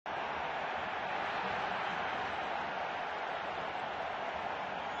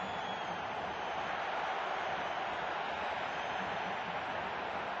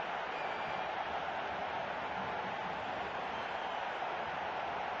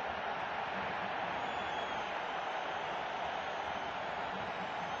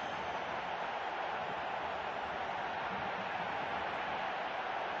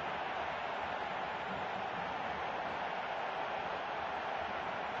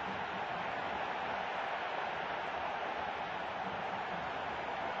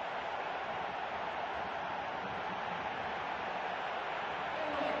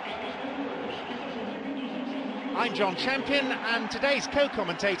I'm John Champion, and today's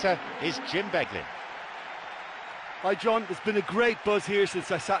co-commentator is Jim Beglin. Hi John, there's been a great buzz here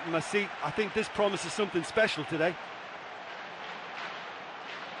since I sat in my seat. I think this promises something special today.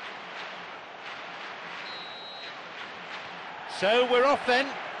 So we're off then.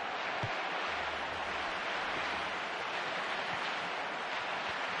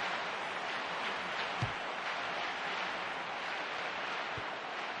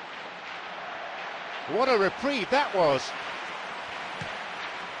 What a reprieve that was.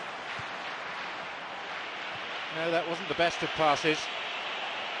 No, that wasn't the best of passes.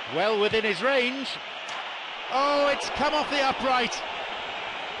 Well within his range. Oh, it's come off the upright.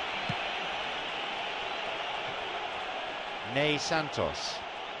 Ney Santos.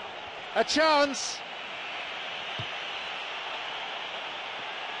 A chance.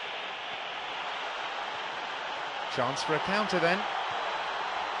 Chance for a counter then.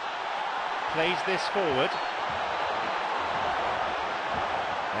 Plays this forward.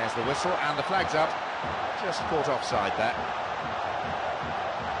 There's the whistle and the flag's up. Just caught offside there.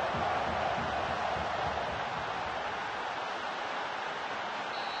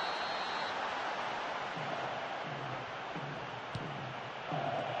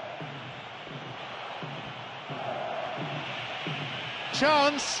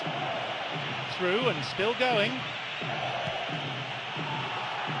 Chance! Through and still going.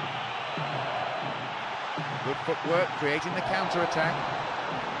 Good footwork, creating the counter-attack.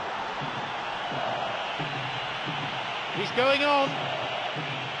 He's going on.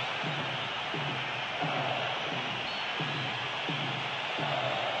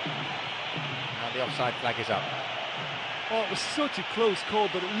 Now the offside flag is up. Oh, it was such a close call,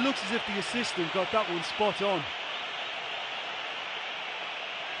 but it looks as if the assistant got that one spot on.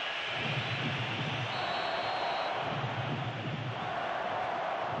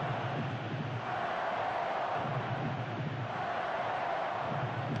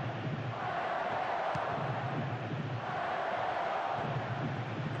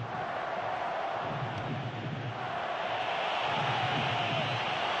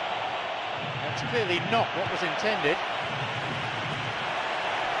 That's clearly not what was intended.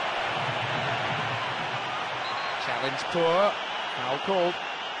 Challenge poor, foul called.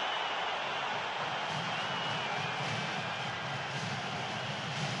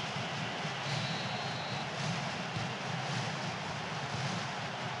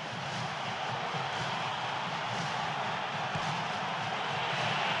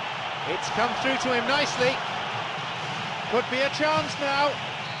 It's come through to him nicely. Could be a chance now.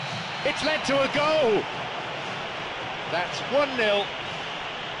 It's led to a goal. That's 1-0.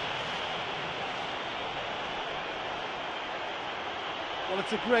 Well,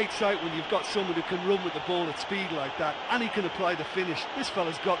 it's a great sight when you've got someone who can run with the ball at speed like that, and he can apply the finish. This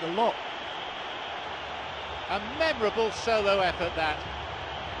fella's got the lot. A memorable solo effort, that.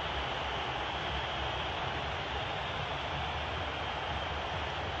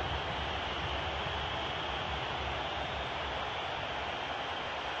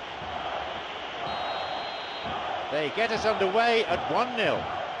 They get us underway at 1-0.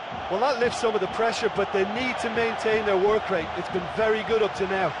 Well, that lifts some of the pressure, but they need to maintain their work rate. It's been very good up to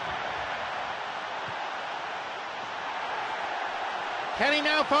now. Can he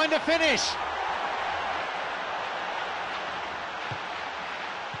now find a finish?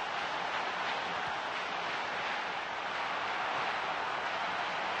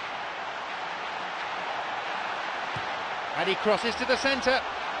 And he crosses to the centre.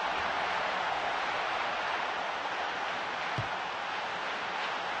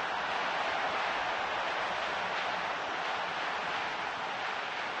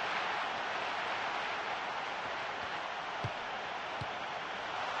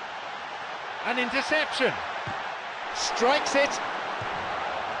 An interception. Strikes it.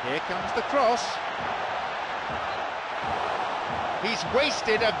 Here comes the cross. He's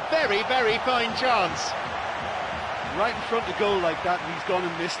wasted a very, very fine chance. Right in front of goal like that, and he's gone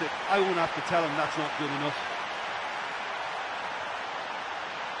and missed it. I won't have to tell him that's not good enough.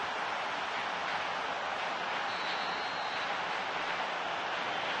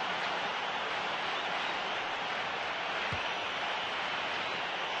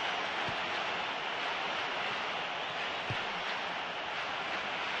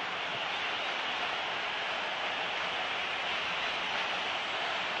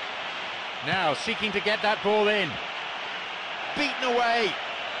 Now seeking to get that ball in. Beaten away.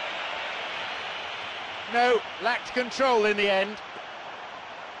 No, lacked control in the end.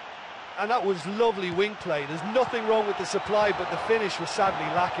 And that was lovely wing play. There's nothing wrong with the supply, but the finish was sadly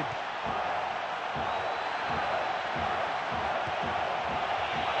lacking.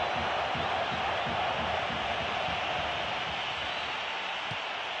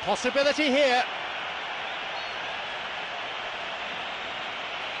 Possibility here.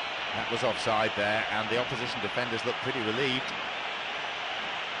 That was offside there, and the opposition defenders look pretty relieved.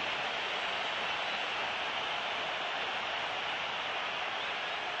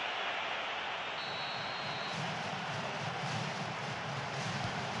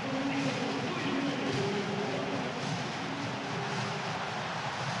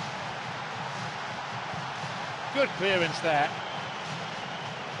 Good clearance there.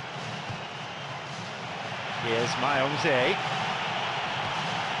 Here's Mayongze.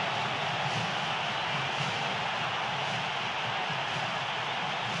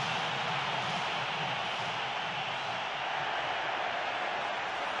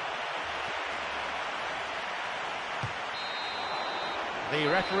 The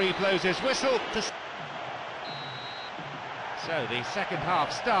referee blows his whistle to... So the second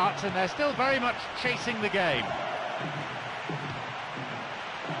half starts and they're still very much chasing the game.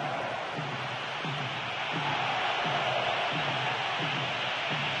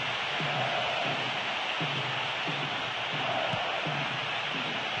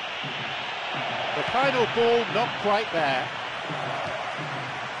 The final ball not quite there.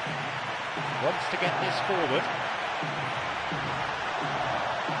 Wants to get this forward.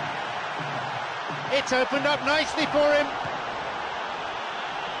 It's opened up nicely for him.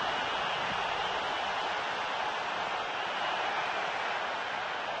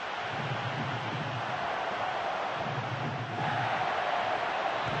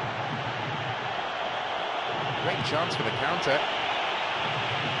 Great chance for the counter.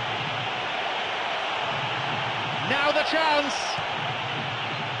 Now the chance!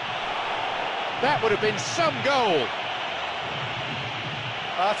 That would have been some goal.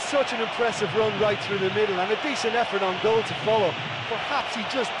 That's such an impressive run right through the middle and a decent effort on goal to follow. Perhaps he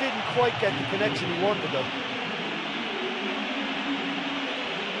just didn't quite get the connection he wanted though.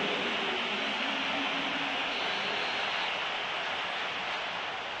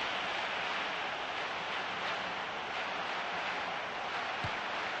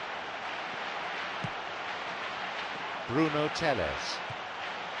 Bruno Telles.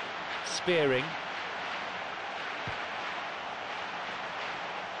 Spearing.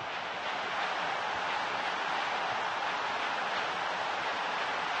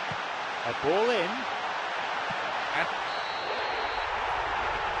 A ball in.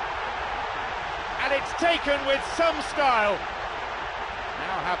 And it's taken with some style.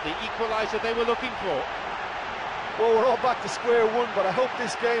 Now have the equaliser they were looking for. Well, we're all back to square one, but I hope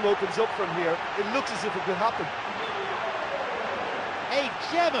this game opens up from here. It looks as if it could happen. A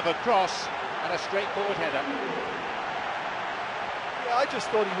gem of a cross and a straightforward header. Yeah, I just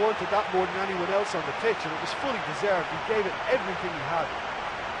thought he wanted that more than anyone else on the pitch, and it was fully deserved. He gave it everything he had.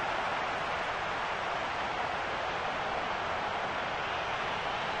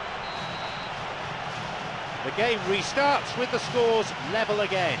 The game restarts with the scores level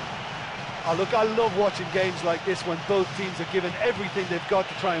again. Oh, look, I love watching games like this when both teams are given everything they've got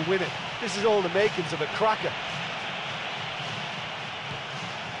to try and win it. This is all the makings of a cracker.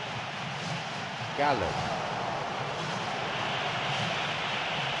 Gallo.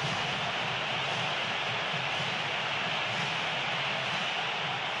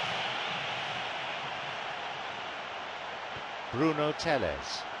 Bruno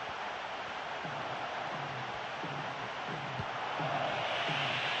Telles.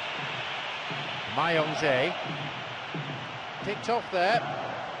 Mayongze. Picked off there.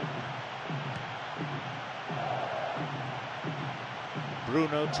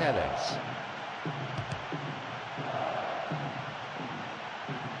 Bruno Telles.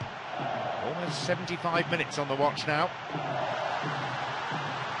 Almost 75 minutes on the watch now.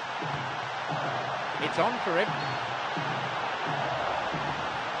 It's on for him.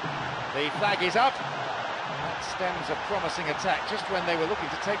 The flag is up. That stems a promising attack just when they were looking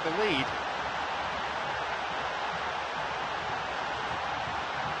to take the lead.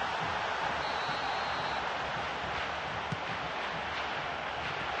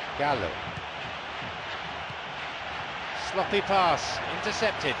 Gallo. Sloppy pass,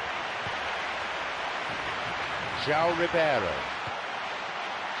 intercepted. João Ribeiro.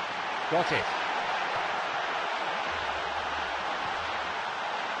 Got it.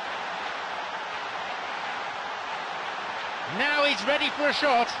 Now he's ready for a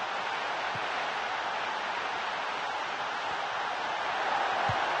shot.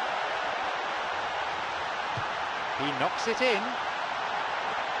 He knocks it in.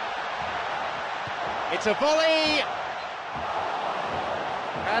 It's a volley.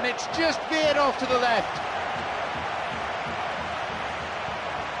 And it's just veered off to the left.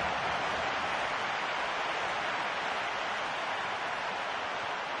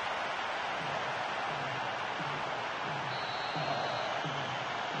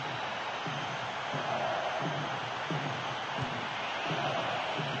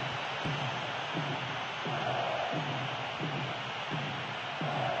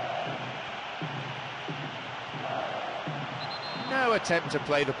 No attempt to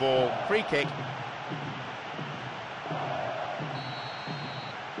play the ball. Free kick.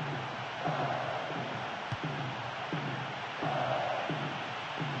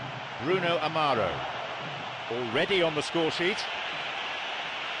 Bruno Amaro, already on the score sheet.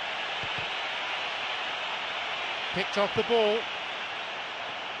 Picked off the ball.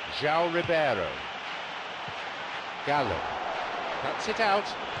 João Ribeiro. Gallo cuts it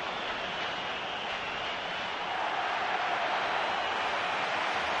out.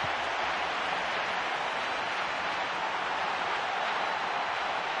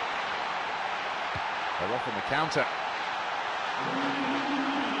 They're off in the counter.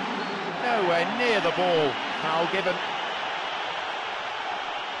 Nowhere near the ball. Foul given.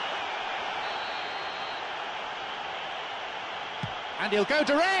 And he'll go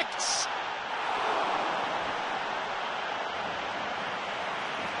direct!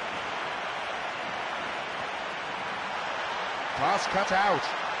 Pass cut out.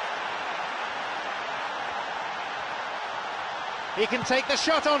 He can take the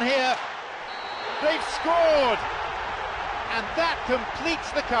shot on here. They've scored! And that completes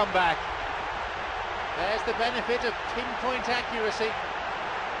the comeback. There's the benefit of pinpoint accuracy.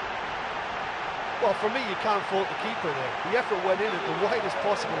 Well, for me, you can't fault the keeper there. The effort went in at the widest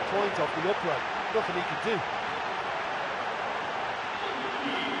possible point off the upright. Nothing he could do.